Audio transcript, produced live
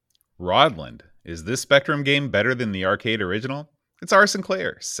Rodland. Is this Spectrum game better than the arcade original? It's R.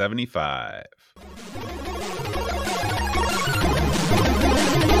 Sinclair, 75.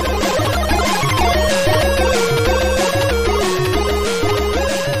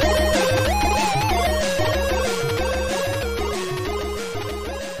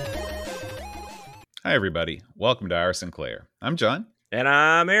 Hi, everybody. Welcome to R. Sinclair. I'm John. And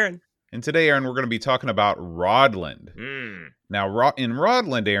I'm Aaron. And today, Aaron, we're going to be talking about Rodland. Now, in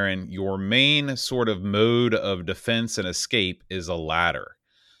Rodland, Aaron, your main sort of mode of defense and escape is a ladder.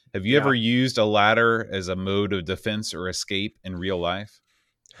 Have you ever used a ladder as a mode of defense or escape in real life?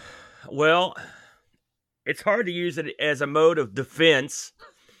 Well, it's hard to use it as a mode of defense,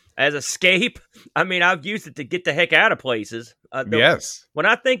 as escape. I mean, I've used it to get the heck out of places. Yes. When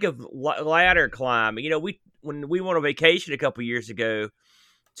I think of ladder climbing, when we went on vacation a couple years ago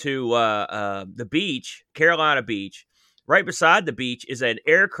to the beach, Carolina Beach, right beside the beach is an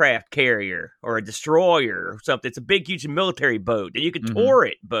aircraft carrier or a destroyer or something. It's a big, huge military boat, and you can tour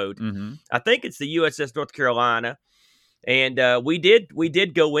it boat. I think it's the USS North Carolina, and we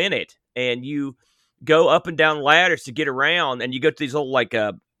did go in it, and you go up and down ladders to get around, and you go to these little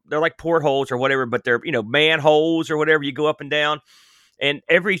they're like portholes or whatever, but they're manholes or whatever. You go up and down, and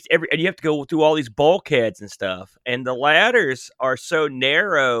and you have to go through all these bulkheads and stuff. And the ladders are so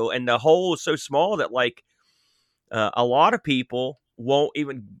narrow, and the hole is so small that a lot of people won't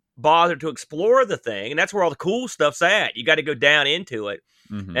even bother to explore the thing, and that's where all the cool stuff's at. You got to go down into it,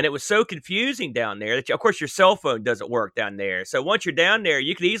 and it was so confusing down there that, of course, your cell phone doesn't work down there. So once you're down there,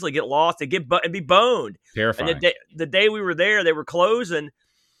 you could easily get lost and be boned. Terrifying. And the day we were there, they were closing.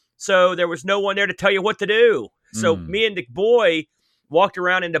 So there was no one there to tell you what to do. So me and the boy walked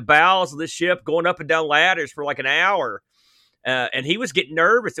around in the bowels of the ship, going up and down ladders for like an hour. And he was getting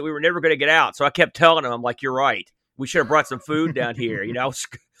nervous that we were never going to get out. So I kept telling him, I'm like, you're right. We should have brought some food down here.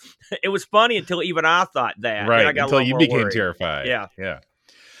 It was funny until even I thought that. Right, I got until you became worried. terrified. Yeah. Yeah.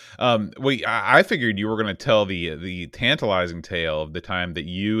 I figured you were going to tell the tantalizing tale of the time that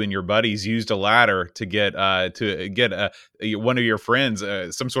you and your buddies used a ladder to get one of your friends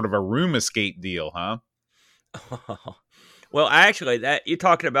some sort of a room escape deal, huh? Well, actually, that you're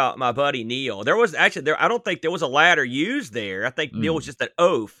talking about my buddy Neil. There was actually I don't think there was a ladder used there. I think Neil was just an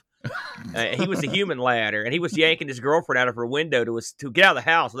oaf. He was a human ladder, and he was yanking his girlfriend out of her window to get out of the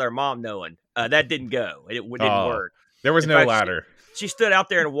house without her mom knowing. That didn't go. It didn't work. There was no ladder. She stood out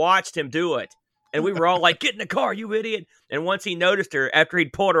there and watched him do it. And we were all like, get in the car, you idiot. And once he noticed her, after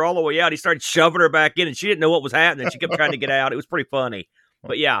he'd pulled her all the way out, he started shoving her back in, and she didn't know what was happening. She kept trying to get out. It was pretty funny.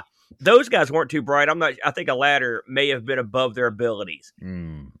 But yeah, those guys weren't too bright. I think a ladder may have been above their abilities.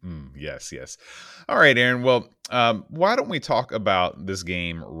 Yes. All right, Aaron. Well, why don't we talk about this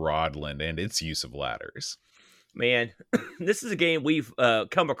game, Rodland, and its use of ladders? Man, this is a game we've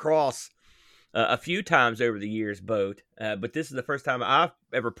come across a few times over the years, Boat. But this is the first time I've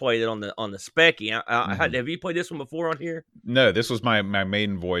ever played it on the Speccy. Have you played this one before on here? No, this was my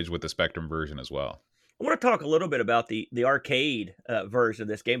maiden voyage with the Spectrum version as well. I want to talk a little bit about the arcade version of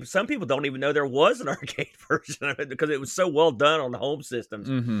this game. Some people don't even know there was an arcade version of it because it was so well done on the home systems.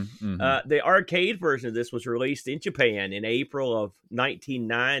 The arcade version of this was released in Japan in April of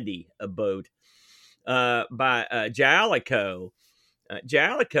 1990, Boat, by Jaleco.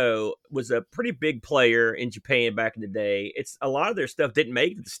 Jaleco was a pretty big player in Japan back in the day. A lot of their stuff didn't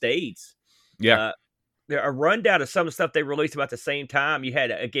make it to the States. Yeah. A rundown of some of the stuff they released about the same time. You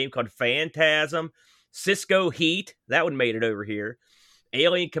had a game called Phantasm, Cisco Heat. That one made it over here.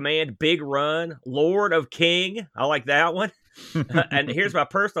 Alien Command, Big Run, Lord of King. I like that one. And here's my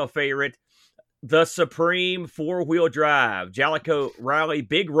personal favorite, The Supreme 4-Wheel Drive, Jaleco Rally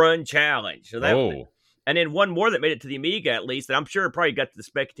Big Run Challenge. So and then one more that made it to the Amiga, at least, and I'm sure it probably got to the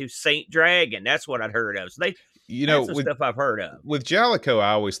Spectrum too, Saint Dragon. That's what I'd heard of. So that's some stuff I've heard of. With Jaleco,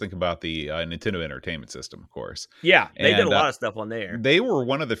 I always think about the Nintendo Entertainment System, of course. Yeah, they did a lot of stuff on there. They were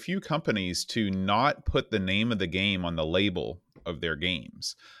one of the few companies to not put the name of the game on the label of their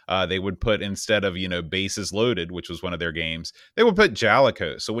games. They would put, instead of Bases Loaded, which was one of their games, they would put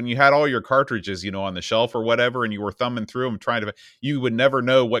Jaleco. So when you had all your cartridges on the shelf or whatever, and you were thumbing through them you would never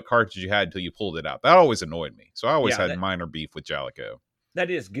know what cartridge you had until you pulled it out. That always annoyed me. So I always had minor beef with Jaleco.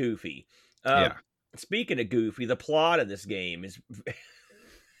 That is goofy. Speaking of goofy, the plot of this game is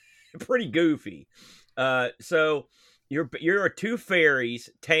pretty goofy. So you're two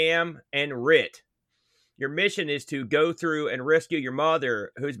fairies, Tam and Rit. Your mission is to go through and rescue your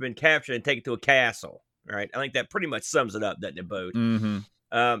mother, who's been captured, and take it to a castle. All right, I think that pretty much sums it up, doesn't it, Boat? In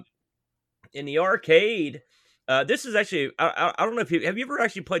the arcade, This is actually I don't know if have you ever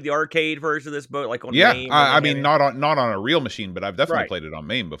actually played the arcade version of this boat, like on Yeah, MAME? I mean not on a real machine, but I've definitely Right. played it on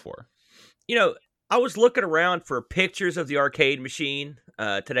MAME before. You know, I was looking around for pictures of the arcade machine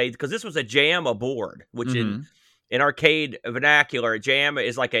today because this was a JAMA board, which Mm-hmm. in arcade vernacular, JAMA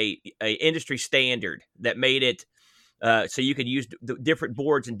is like a industry standard that made it so you could use different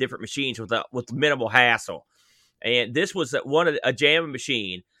boards and different machines with minimal hassle. And this was one of a JAMA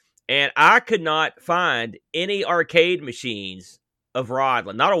machine, and I could not find any arcade machines of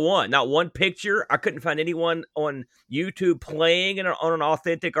Rodland. Not one picture. I couldn't find anyone on YouTube playing on an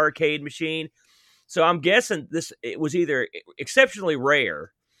authentic arcade machine. So I'm guessing it was either exceptionally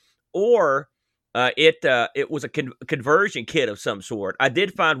rare or it was a conversion kit of some sort. I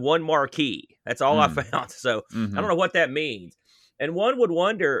did find one marquee. That's all I found. So I don't know what that means. And one would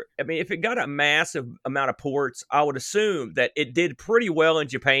wonder, I mean, if it got a massive amount of ports, I would assume that it did pretty well in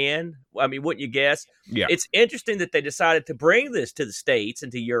Japan. I mean, wouldn't you guess? Yeah. It's interesting that they decided to bring this to the States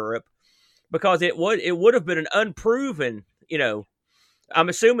and to Europe because it would have been an unproven, I'm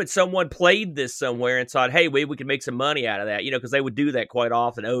assuming someone played this somewhere and thought, hey, we can make some money out of that, because they would do that quite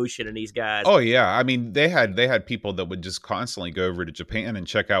often, Ocean and these guys. Oh yeah, I mean they had people that would just constantly go over to Japan and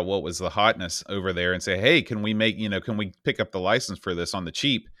check out what was the hotness over there and say, hey, can we pick up the license for this on the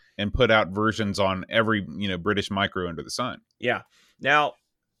cheap and put out versions on every British micro under the sun. Yeah. Now,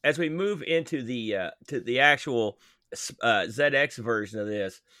 as we move into the to the actual ZX version of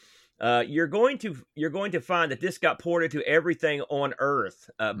this, you're going to find that this got ported to everything on Earth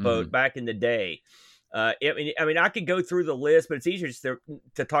boat back in the day. I mean, I could go through the list, but it's easier just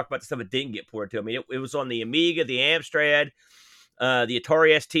to talk about the stuff that didn't get ported to. I mean, it was on the Amiga, the Amstrad, the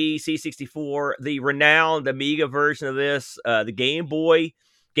Atari ST, C64, the renowned Amiga version of this, the Game Boy.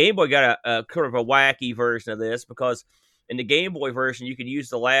 Game Boy got a kind of a wacky version of this because in the Game Boy version, you could use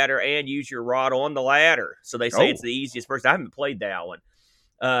the ladder and use your rod on the ladder. So they say it's the easiest version. I haven't played that one.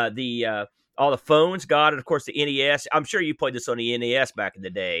 All the phones got it. Of course, the NES. I'm sure you played this on the NES back in the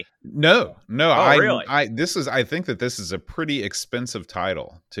day. No. Really? I think that this is a pretty expensive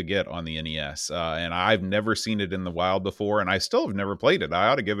title to get on the NES, and I've never seen it in the wild before, and I still have never played it. I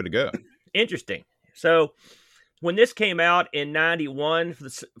ought to give it a go. Interesting. So when this came out in '91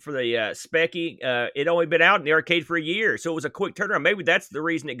 for the Speccy, it only been out in the arcade for a year, so it was a quick turnaround. Maybe that's the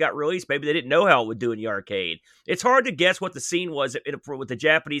reason it got released. Maybe they didn't know how it would do in the arcade. It's hard to guess what the scene was with the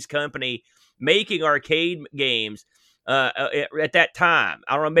Japanese company making arcade games at that time.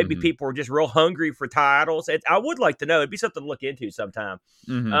 I don't know. Maybe people were just real hungry for titles. I would like to know. It'd be something to look into sometime.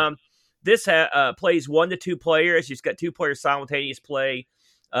 This plays 1 to 2 players. You've got 2 players simultaneous play.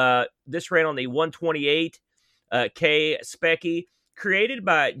 This ran on the 128. K Speccy, created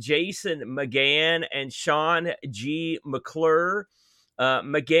by Jason McGann and Sean G. McClure.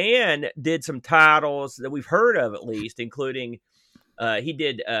 McGann did some titles that we've heard of, at least, including he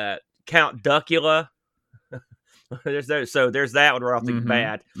did Count Duckula. There's that one right off the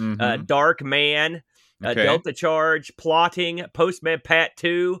bat. Dark Man, Delta Charge, Plotting, Postman Pat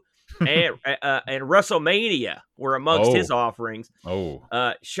 2, and WrestleMania were amongst his offerings.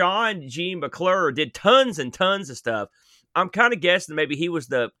 Sean G. McClure did tons and tons of stuff. I'm kind of guessing maybe he was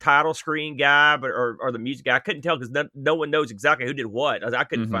the title screen guy, or the music guy. I couldn't tell because no one knows exactly who did what. I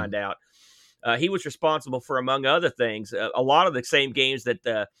couldn't find out. He was responsible for, among other things, a lot of the same games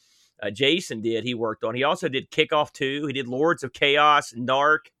that Jason did. He worked on. He also did Kickoff 2. He did Lords of Chaos,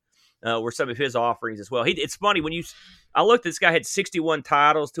 Narc. Were some of his offerings as well. It's funny I looked. This guy had 61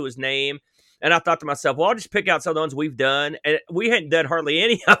 titles to his name, and I thought to myself, "Well, I'll just pick out some of the ones we've done." And we hadn't done hardly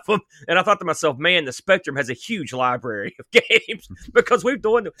any of them. And I thought to myself, "Man, the Spectrum has a huge library of games because we've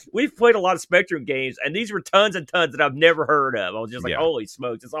played a lot of Spectrum games, and these were tons and tons that I've never heard of." I was just like, "Holy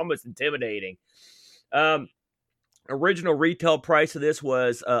smokes!" It's almost intimidating. Original retail price of this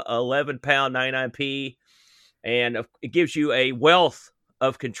was £11.99, and it gives you a wealth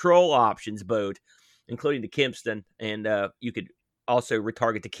of control options boat, including the Kempston, and you could also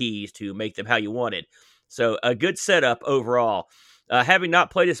retarget the keys to make them how you wanted. So a good setup overall. Having not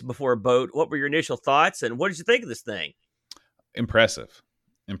played this before, boat, what were your initial thoughts, and what did you think of this thing? Impressive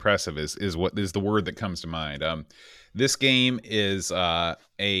is what is the word that comes to mind. This game is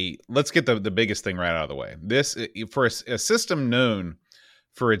let's get the biggest thing right out of the way. This, for a system known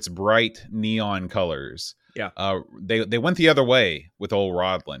for its bright neon colors, they went the other way with old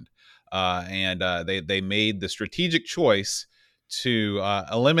Rodland, and they made the strategic choice to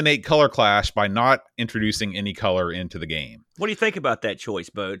eliminate color clash by not introducing any color into the game. What do you think about that choice,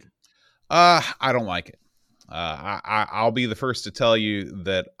 Bode? I don't like it. I'll be the first to tell you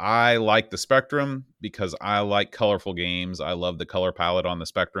that I like the Spectrum because I like colorful games. I love the color palette on the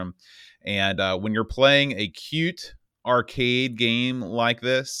Spectrum. And when you're playing a cute arcade game like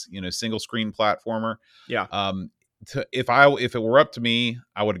this, single screen platformer, Yeah. if it were up to me,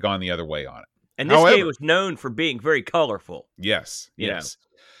 I would have gone the other way on it. And this game was known for being very colorful. Yes. You know.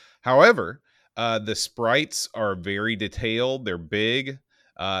 However, the sprites are very detailed. They're big.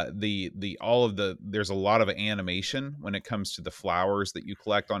 There's a lot of animation when it comes to the flowers that you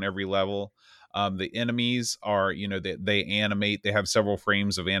collect on every level. The enemies are, they animate. They have several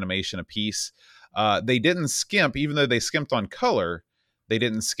frames of animation apiece. They didn't skimp, even though they skimped on color. They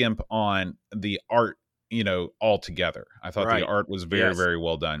didn't skimp on the art, altogether. I thought the art was very, very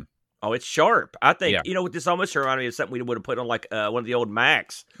well done. Oh, it's sharp. I think, this almost reminded me of something we would have put on like one of the old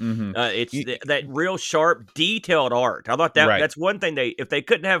Macs. Mm-hmm. It's that real sharp, detailed art. I thought that's one thing if they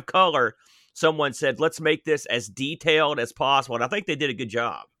couldn't have color, someone said, let's make this as detailed as possible. And I think they did a good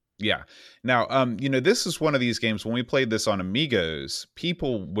job. Yeah. Now, this is one of these games. When we played this on Amigos,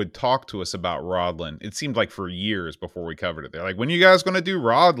 people would talk to us about Rodland. It seemed like for years before we covered it. They're like, when are you guys going to do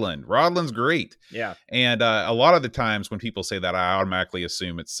Rodland? Rodland's great. Yeah. And a lot of the times when people say that, I automatically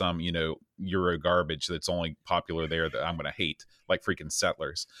assume it's some, Euro garbage that's only popular there that I'm going to hate, like freaking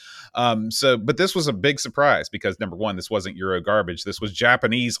Settlers. But this was a big surprise because, number one, this wasn't Euro garbage. This was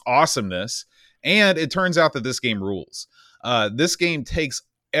Japanese awesomeness. And it turns out that this game rules. This game takes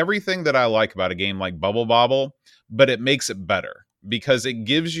everything that I like about a game like Bubble Bobble, but it makes it better because it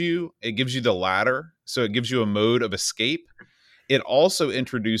gives you the ladder, so it gives you a mode of escape. It also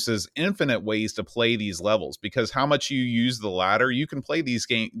introduces infinite ways to play these levels because how much you use the ladder, you can play these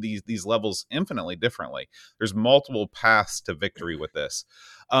levels infinitely differently. There's multiple paths to victory with this.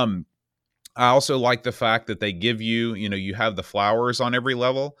 I also like the fact that they give you, you have the flowers on every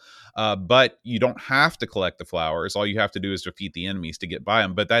level. But you don't have to collect the flowers. All you have to do is defeat the enemies to get by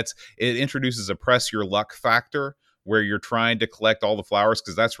them. But it introduces a press your luck factor where you're trying to collect all the flowers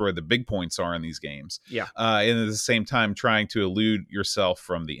because that's where the big points are in these games. Yeah. And at the same time, trying to elude yourself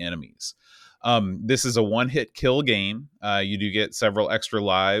from the enemies. This is a one-hit kill game. You do get several extra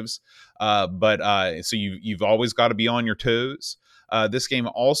lives, so you've always got to be on your toes. This game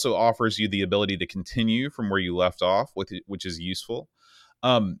also offers you the ability to continue from where you left off, which is useful.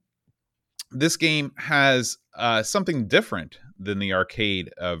 This game has something different than the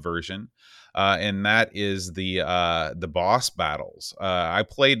arcade version, and that is the boss battles. I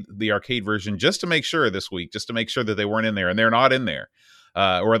played the arcade version just to make sure this week, just to make sure that they weren't in there, and they're not in there,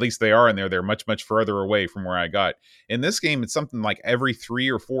 or at least they are in there. They're much, much further away from where I got. In this game, it's something like every 3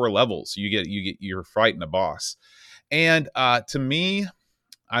 or 4 levels you're fighting a boss, and to me,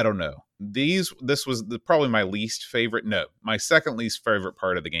 I don't know. This was probably my least favorite. No, my second least favorite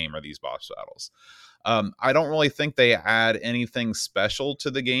part of the game are these boss battles. I don't really think they add anything special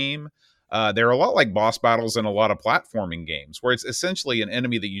to the game. They're a lot like boss battles in a lot of platforming games, where it's essentially an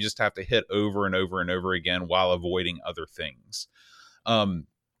enemy that you just have to hit over and over and over again while avoiding other things.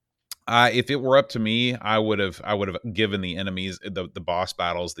 If it were up to me, I would have given the enemies, the boss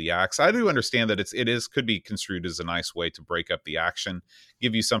battles, the axe. I do understand that it could be construed as a nice way to break up the action,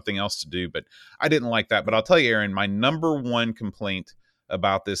 give you something else to do, but I didn't like that. But I'll tell you, Aaron, my number one complaint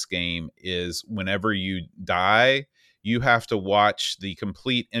about this game is whenever you die, you have to watch the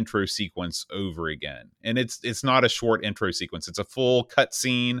complete intro sequence over again. And it's not a short intro sequence. It's a full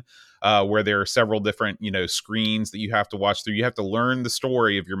cutscene where there are several different, screens that you have to watch through. You have to learn the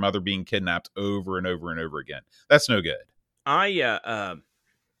story of your mother being kidnapped over and over and over again. That's no good. I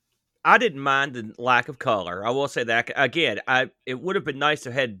didn't mind the lack of color. I will say that. Again, it would have been nice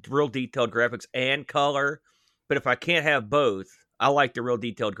to have had real detailed graphics and color, but if I can't have both, I like the real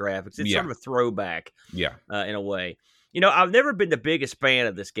detailed graphics. It's sort of a throwback, in a way. I've never been the biggest fan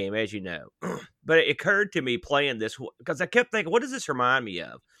of this game, as you know, but it occurred to me playing this because I kept thinking, what does this remind me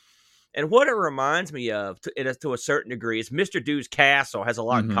of? And what it reminds me of, to a certain degree, is Mr. Do's Castle has a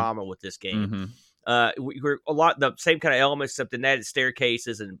lot in common with this game. We're a lot the same kind of elements, except in that it's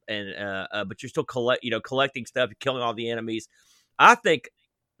staircases but you're still collecting stuff, you're killing all the enemies. I think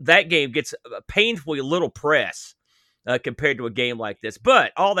that game gets painfully little press compared to a game like this.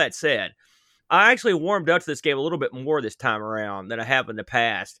 But all that said, I actually warmed up to this game a little bit more this time around than I have in the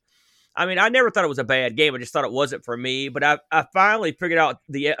past. I mean, I never thought it was a bad game. I just thought it wasn't for me. But I finally figured out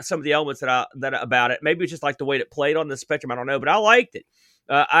some of the elements that about it. Maybe it's just like the way it played on the Spectrum. I don't know, but I liked it.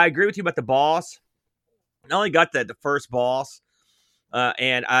 I agree with you about the boss. I only got the first boss, but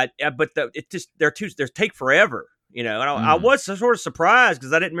they take forever. And I was sort of surprised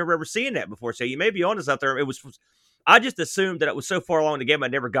because I didn't remember ever seeing that before. So you may be on this out there. I just assumed that it was so far along the game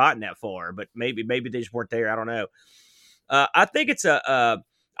I'd never gotten that far, but maybe they just weren't there. I don't know. I think it's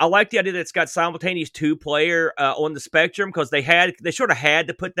I like the idea that it's got simultaneous 2-player on the Spectrum, because they sort of had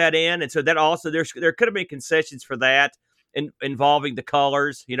to put that in, and so that also there could have been concessions for that involving the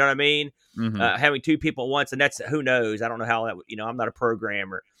colors. You know what I mean? Mm-hmm. Having 2 people at once, and that's, who knows? I don't know how that. I'm not a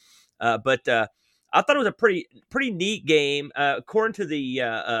programmer, but I thought it was a pretty neat game. According to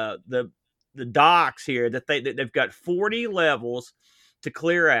the docs here, that they've got 40 levels to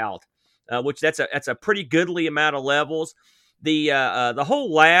clear out, which that's a pretty goodly amount of levels. The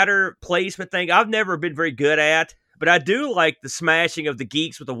whole ladder placement thing I've never been very good at, but I do like the smashing of the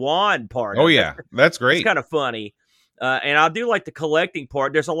geeks with the wand part. Oh yeah, that's great. It's kind of funny, and I do like the collecting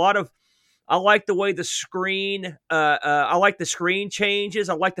part. There's a lot of I like the way the screen. I like the screen changes.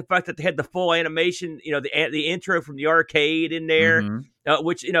 I like the fact that they had the full animation. The intro from the arcade in there,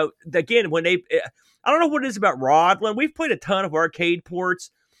 which again when they. I don't know what it is about Rodland. We've played a ton of arcade ports,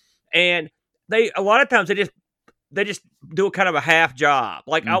 and a lot of times they just do a kind of a half job.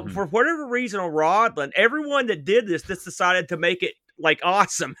 Like for whatever reason on Rodland, everyone that did this just decided to make it like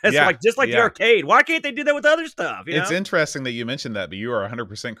awesome. It's just like the arcade. Why can't they do that with other stuff? It's interesting that you mentioned that, but you are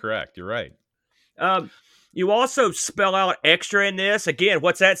 100% correct. You're right. You also spell out extra in this. Again,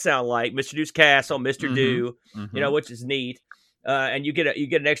 what's that sound like? Mr. Doo's Castle, Mr. Doo, which is neat. And you get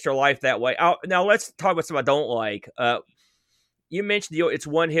an extra life that way. Now let's talk about something I don't like. You mentioned it's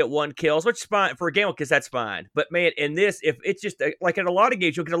one hit, one kills, which is fine for a game because that's fine. But man, in this, if it's just like in a lot of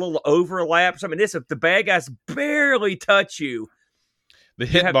games, you'll get a little overlap or something. If the bad guys barely touch you, the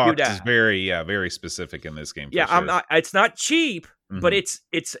hitbox is very specific in this game. Yeah, sure. It's not cheap, but it's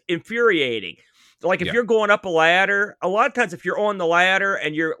infuriating. Like if you're going up a ladder, a lot of times if you're on the ladder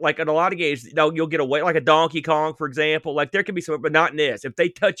and you're like in a lot of games, you'll get away. Like a Donkey Kong, for example. Like there can be some, but not in this. If they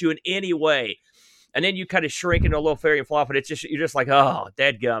touch you in any way, and then you kind of shrink into a little fairy and flop, and you're just like, oh,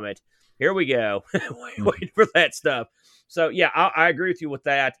 dadgummit, here we go, waiting for that stuff. So yeah, I agree with you with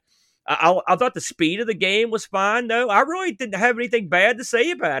that. I thought the speed of the game was fine, though. I really didn't have anything bad to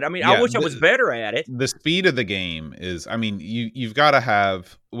say about it. I mean, I wish I was better at it. The speed of the game is, I mean, you've got to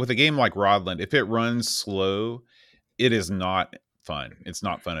have, with a game like Rodland, if it runs slow, it is not fun. It's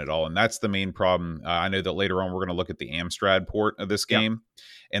not fun at all. And that's the main problem. I know that later on we're going to look at the Amstrad port of this game.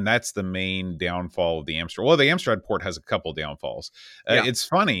 And that's the main downfall of the Amstrad. Well, the Amstrad port has a couple downfalls. It's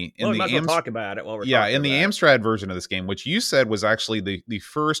funny. We might as well talk about it while we're talking in the Amstrad version of this game, which you said was actually the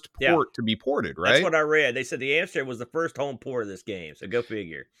first port to be ported, right? That's what I read. They said the Amstrad was the first home port of this game. So go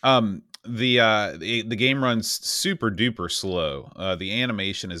figure. The game runs super duper slow. The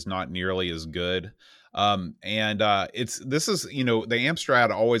animation is not nearly as good. The Amstrad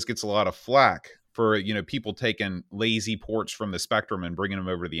always gets a lot of flack for people taking lazy ports from the Spectrum and bringing them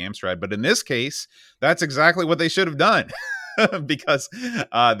over to the Amstrad, but in this case, that's exactly what they should have done. Because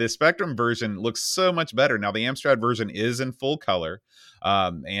the Spectrum version looks so much better. Now the Amstrad version is in full color,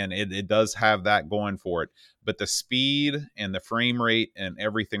 and it does have that going for it, but the speed and the frame rate and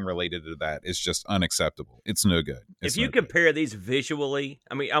everything related to that is just unacceptable. It's no good. If you compare these visually,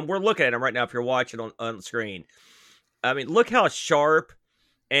 I mean, we're looking at them right now if you're watching on the screen. I mean, look how sharp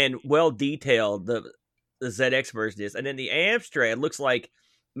and well detailed the ZX version is, and then the Amstrad looks like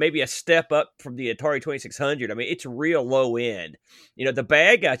maybe a step up from the Atari 2600. I mean, it's real low end. The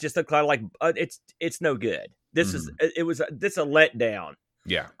bad guys just look kind of like it's no good. This is a letdown.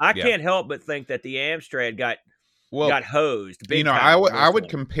 Yeah, I can't help but think that the Amstrad got hosed. I would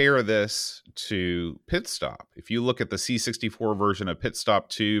compare this to Pit Stop. If you look at the C64 version of Pit Stop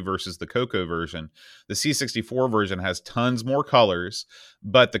 2 versus the Coco version, the C64 version has tons more colors,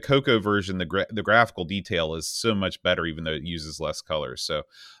 but the Coco version, the graphical detail is so much better, even though it uses less colors. So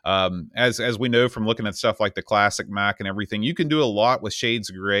as we know from looking at stuff like the classic Mac and everything, you can do a lot with shades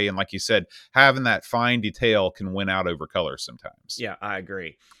of gray. And like you said, having that fine detail can win out over color sometimes. Yeah, I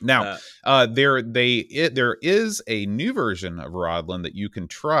agree. Now, there is a new version of Rodland that you can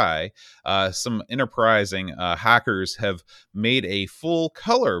try. Some enterprising hackers have made a full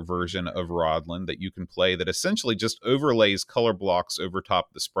color version of Rodland that you can play that essentially just overlays color blocks over top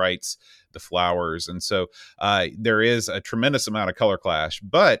of the sprites, the flowers. And so there is a tremendous amount of color clash.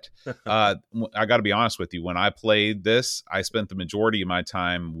 But I got to be honest with you, when I played this, I spent the majority of my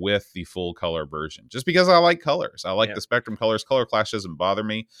time with the full color version just because I like colors. I like the Spectrum colors. Color clash doesn't bother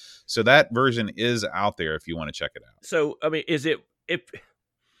me. So that version is out there if you want to check it out. So, I mean, is it if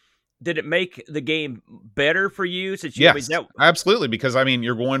did it make the game better for you? Since you, Yes, absolutely. Because I mean,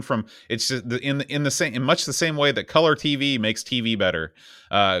 you're going from it's just in the same in much the same way that color TV makes TV better.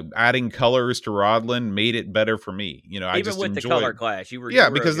 Adding colors to Rodland made it better for me. You know, I even just with the enjoyed. color clash, you were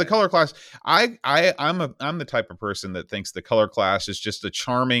Because the okay. color class, I'm the type of person that thinks the color clash is just a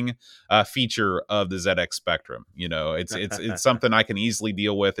charming feature of the ZX Spectrum. You know, it's something I can easily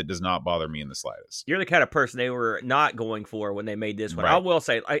deal with. It does not bother me in the slightest. You're the kind of person they were not going for when they made this one. I Right. will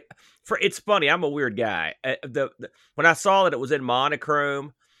say, it's funny. I'm a weird guy. When I saw that it was in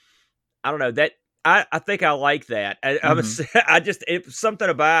monochrome, I don't know that I think I like that. I just it's something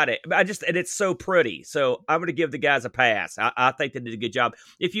about it. And it's so pretty. So I'm going to give the guys a pass. I think they did a good job.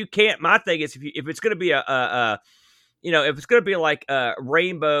 If you can't, my thing is if it's going to be if it's going to be like a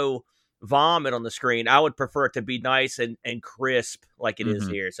rainbow vomit on the screen, I would prefer it to be nice and crisp like it is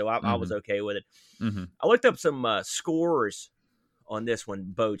here. So I was okay with it. I looked up some scores on this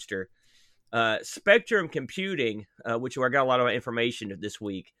one, Boatster. Spectrum Computing, which I got a lot of information this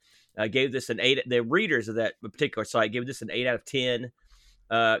week, gave this an 8. The readers of that particular site gave this an 8 out of 10.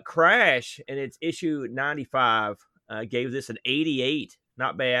 Crash, in its issue 95, gave this an 88.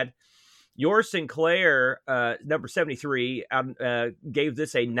 Not bad. Your Sinclair, number 73, gave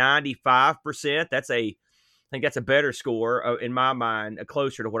this a 95%. I think that's a better score in my mind,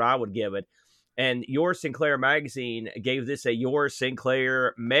 closer to what I would give it. And Your Sinclair magazine gave this a Your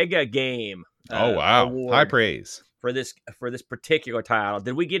Sinclair Mega Game. Oh wow! Award High praise for this particular title.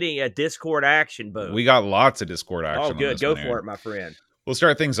 Did we get any Discord action, Bo? We got lots of Discord action. Oh, good. Go for it, my friend. We'll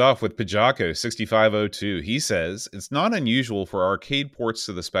start things off with Pajako 6502. He says, it's not unusual for arcade ports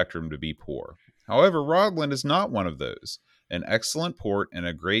to the Spectrum to be poor. However, Rodland is not one of those. An excellent port and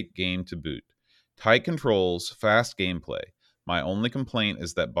a great game to boot. Tight controls, fast gameplay. My only complaint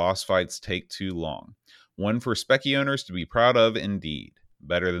is that boss fights take too long. One for Specky owners to be proud of indeed.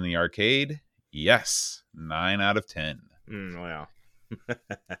 Better than the arcade? Yes. 9 out of 10. Wow.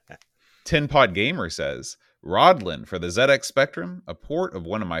 10 Pot Gamer says, Rodland for the ZX Spectrum, a port of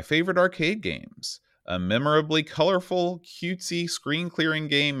one of my favorite arcade games. A memorably colorful, cutesy, screen-clearing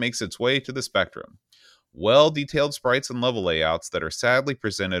game makes its way to the Spectrum. Well-detailed sprites and level layouts that are sadly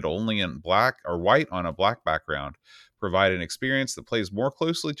presented only in black or white on a black background provide an experience that plays more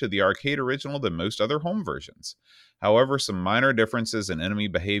closely to the arcade original than most other home versions. However, some minor differences in enemy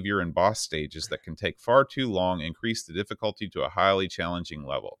behavior and boss stages that can take far too long increase the difficulty to a highly challenging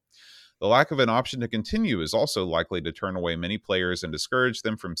level. The lack of an option to continue is also likely to turn away many players and discourage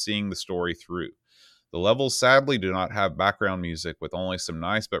them from seeing the story through. The levels sadly do not have background music, with only some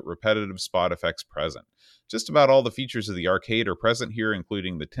nice but repetitive spot effects present. Just about all the features of the arcade are present here,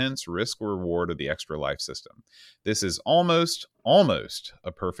 including the tense risk-reward of the extra life system. This is almost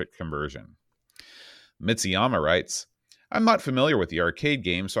a perfect conversion. Mitsuyama writes, I'm not familiar with the arcade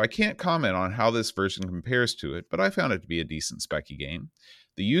game, so I can't comment on how this version compares to it, but I found it to be a decent Specky game.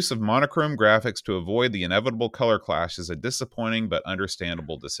 The use of monochrome graphics to avoid the inevitable color clash is a disappointing but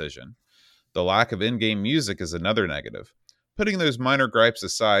understandable decision. The lack of in-game music is another negative. Putting those minor gripes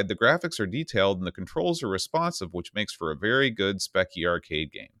aside, the graphics are detailed and the controls are responsive, which makes for a very good Specky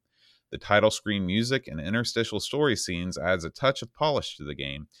arcade game. The title screen music and interstitial story scenes adds a touch of polish to the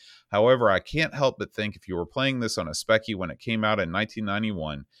game. However, I can't help but think if you were playing this on a Specky when it came out in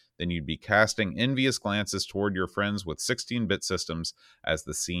 1991, then you'd be casting envious glances toward your friends with 16-bit systems, as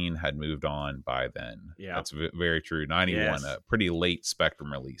the scene had moved on by then. Yeah. That's very true. 91, Yes. A pretty late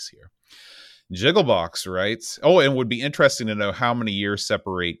Spectrum release here. Jigglebox writes, and it would be interesting to know how many years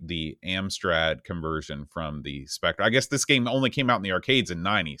separate the Amstrad conversion from the Spectrum. I guess this game only came out in the arcades in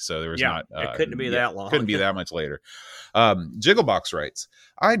 90, so there was not... it couldn't be that long. Couldn't be that much later. Jigglebox writes,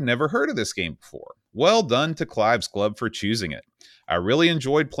 I'd never heard of this game before. Well done to Clive's Club for choosing it. I really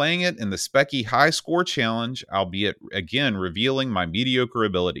enjoyed playing it in the Specky High Score Challenge, albeit, again, revealing my mediocre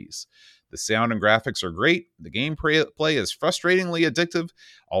abilities. The sound and graphics are great. The gameplay is frustratingly addictive,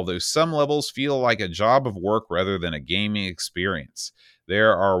 although some levels feel like a job of work rather than a gaming experience.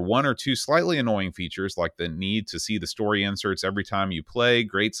 There are one or two slightly annoying features, like the need to see the story inserts every time you play.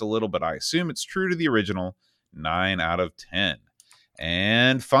 Grates a little, but I assume it's true to the original. 9 out of 10.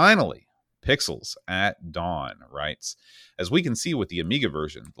 And finally, Pixels at Dawn writes, as we can see with the Amiga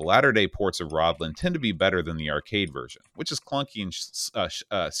version, the latter-day ports of Rodland tend to be better than the arcade version, which is clunky and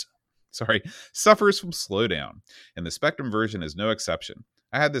suffers from slowdown, and the Spectrum version is no exception.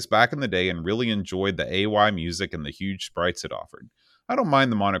 I had this back in the day and really enjoyed the AY music and the huge sprites it offered. I don't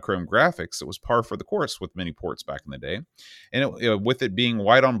mind the monochrome graphics. It was par for the course with many ports back in the day. And with it being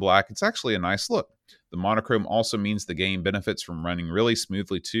white on black, it's actually a nice look. The monochrome also means the game benefits from running really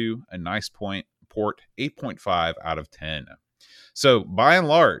smoothly too. A nice port, 8.5 out of 10. So by and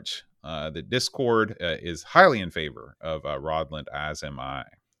large, the Discord is highly in favor of Rodland, as am I.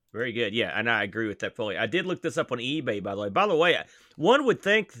 Very good. Yeah, and I agree with that fully. I did look this up on eBay, by the way. By the way, one would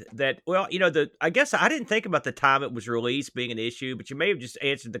think that, well, I guess I didn't think about the time it was released being an issue, but you may have just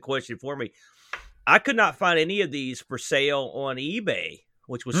answered the question for me. I could not find any of these for sale on eBay,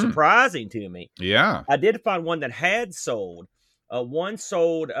 which was surprising to me. Yeah. I did find one that had sold. One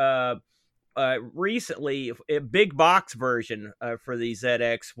sold recently, a big box version for the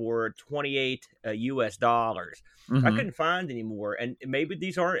ZX for $28 US. I couldn't find any more, and maybe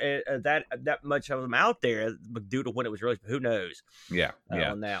these aren't that much of them out there due to when it was released. Who knows? Yeah,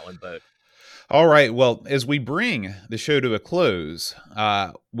 on that one, but. All right. Well, as we bring the show to a close,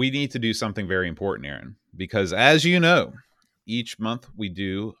 we need to do something very important, Aaron, because as you know, each month we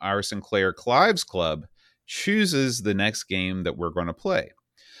do our Sinclair Clives Club chooses the next game that we're going to play.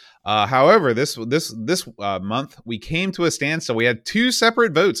 However, this month we came to a standstill. We had two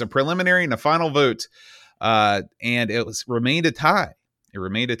separate votes, a preliminary and a final vote, and it remained a tie. It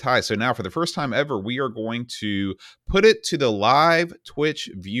remained a tie. So now, for the first time ever, we are going to put it to the live Twitch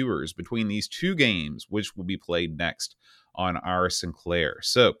viewers between these two games, which will be played next on our Sinclair.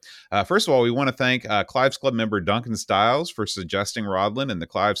 So, first of all, we want to thank Clives Club member Duncan Stiles for suggesting Rodland and the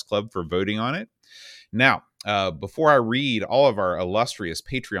Clives Club for voting on it. Now, before I read all of our illustrious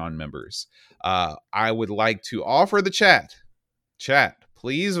Patreon members, I would like to offer the chat. Chat,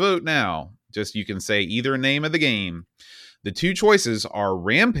 please vote now. Just you can say either name of the game. The two choices are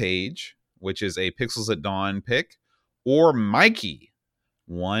Rampage, which is a Pixels at Dawn pick, or Mikey,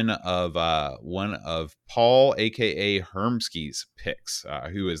 one of Paul, aka Hermsky's picks,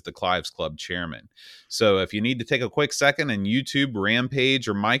 who is the Clives Club chairman. So if you need to take a quick second and YouTube Rampage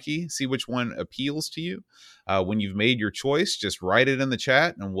or Mikey, see which one appeals to you. When you've made your choice, just write it in the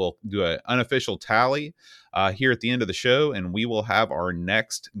chat, and we'll do an unofficial tally here at the end of the show, and we will have our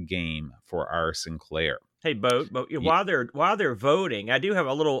next game for our Sinclair. Hey, Boat, while they're voting, I do have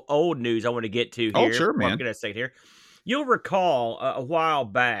a little old news I want to get to here. Oh, sure, man. I'm going to say here. You'll recall a while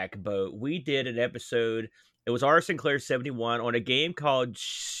back, Boat, we did an episode. It was our Sinclair 71 on a game called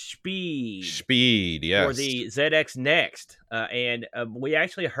Speed. Speed, yes. For the ZX Next. And we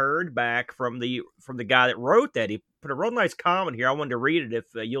actually heard back from the guy that wrote that. He put a real nice comment here. I wanted to read it if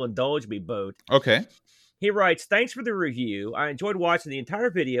you'll indulge me, Boat. Okay. He writes, "Thanks for the review. I enjoyed watching the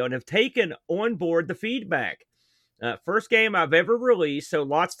entire video and have taken on board the feedback. First game I've ever released, so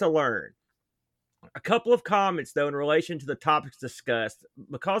lots to learn. A couple of comments, though, in relation to the topics discussed.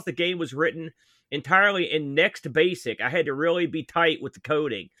 Because the game was written entirely in Next Basic, I had to really be tight with the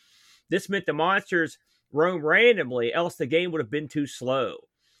coding. This meant the monsters roam randomly, else the game would have been too slow.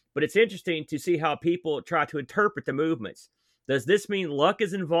 But it's interesting to see how people try to interpret the movements. Does this mean luck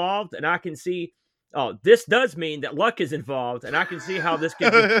is involved? And I can see... Oh, this does mean that luck is involved, and I can see how this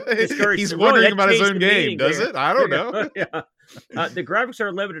could discourage. He's wondering about his own game, does it? I don't know. Yeah. The graphics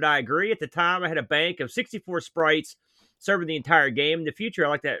are limited, I agree. At the time, I had a bank of 64 sprites serving the entire game. In the future, I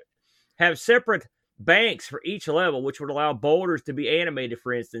like to have separate banks for each level, which would allow boulders to be animated,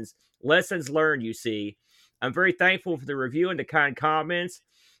 for instance. Lessons learned, you see. I'm very thankful for the review and the kind comments.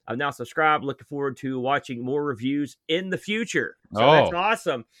 I've now subscribed. Looking forward to watching more reviews in the future. So that's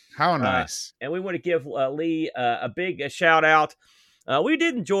awesome. How nice. And we want to give Lee a big shout out. We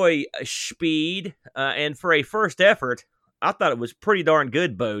did enjoy Speed. And for a first effort, I thought it was pretty darn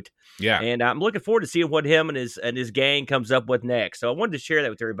good, Boat. Yeah. And I'm looking forward to seeing what him and his gang comes up with next. So I wanted to share that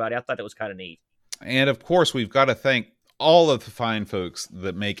with everybody. I thought that was kind of neat. And of course, we've got to thank all of the fine folks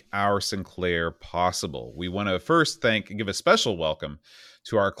that make our Sinclair possible. We want to first give a special welcome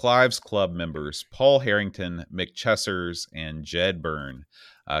to our Clives Club members, Paul Harrington, Mick Chessers, and Jed Byrne.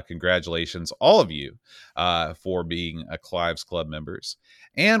 Congratulations, all of you, for being Clives Club members.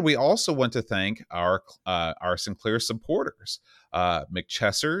 And we also want to thank our Sinclair supporters, Mick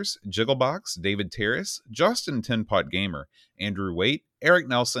Chessers, Jigglebox, David Terrace, Justin Tinpot Gamer, Andrew Waite, Eric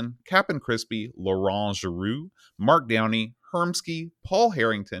Nelson, Captain Crispy, Laurent Giroux, Mark Downey, Hermsky, Paul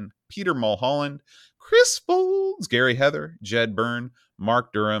Harrington, Peter Mulholland, Chris Folds, Gary Heather, Jed Byrne,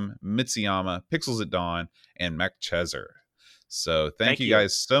 Mark Durham, Mitsuyama, Pixels at Dawn, and Mac Cheser. So thank you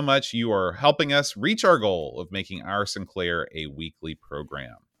guys so much. You are helping us reach our goal of making our Sinclair a weekly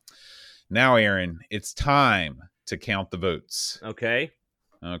program. Now, Aaron, it's time to count the votes. Okay.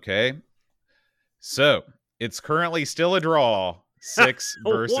 So it's currently still a draw, 6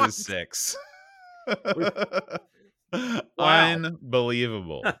 versus 6. Wow.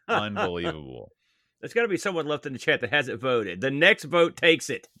 Unbelievable. There's got to be someone left in the chat that hasn't voted. The next vote takes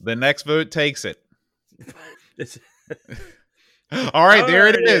it. All right, there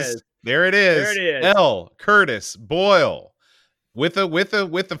it is. L. Curtis Boyle, with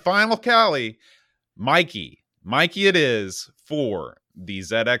the final tally, Mikey it is for the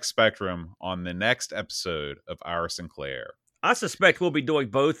ZX Spectrum on the next episode of Our Sinclair. I suspect we'll be doing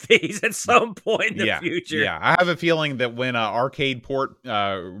both these at some point in the future. Yeah, I have a feeling that when Arcade Port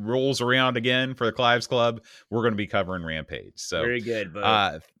rolls around again for the Clives Club, we're going to be covering Rampage. So very good,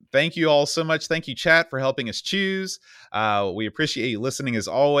 bud. Thank you all so much. Thank you, chat, for helping us choose. We appreciate you listening as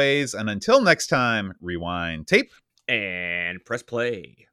always. And until next time, rewind tape and press play.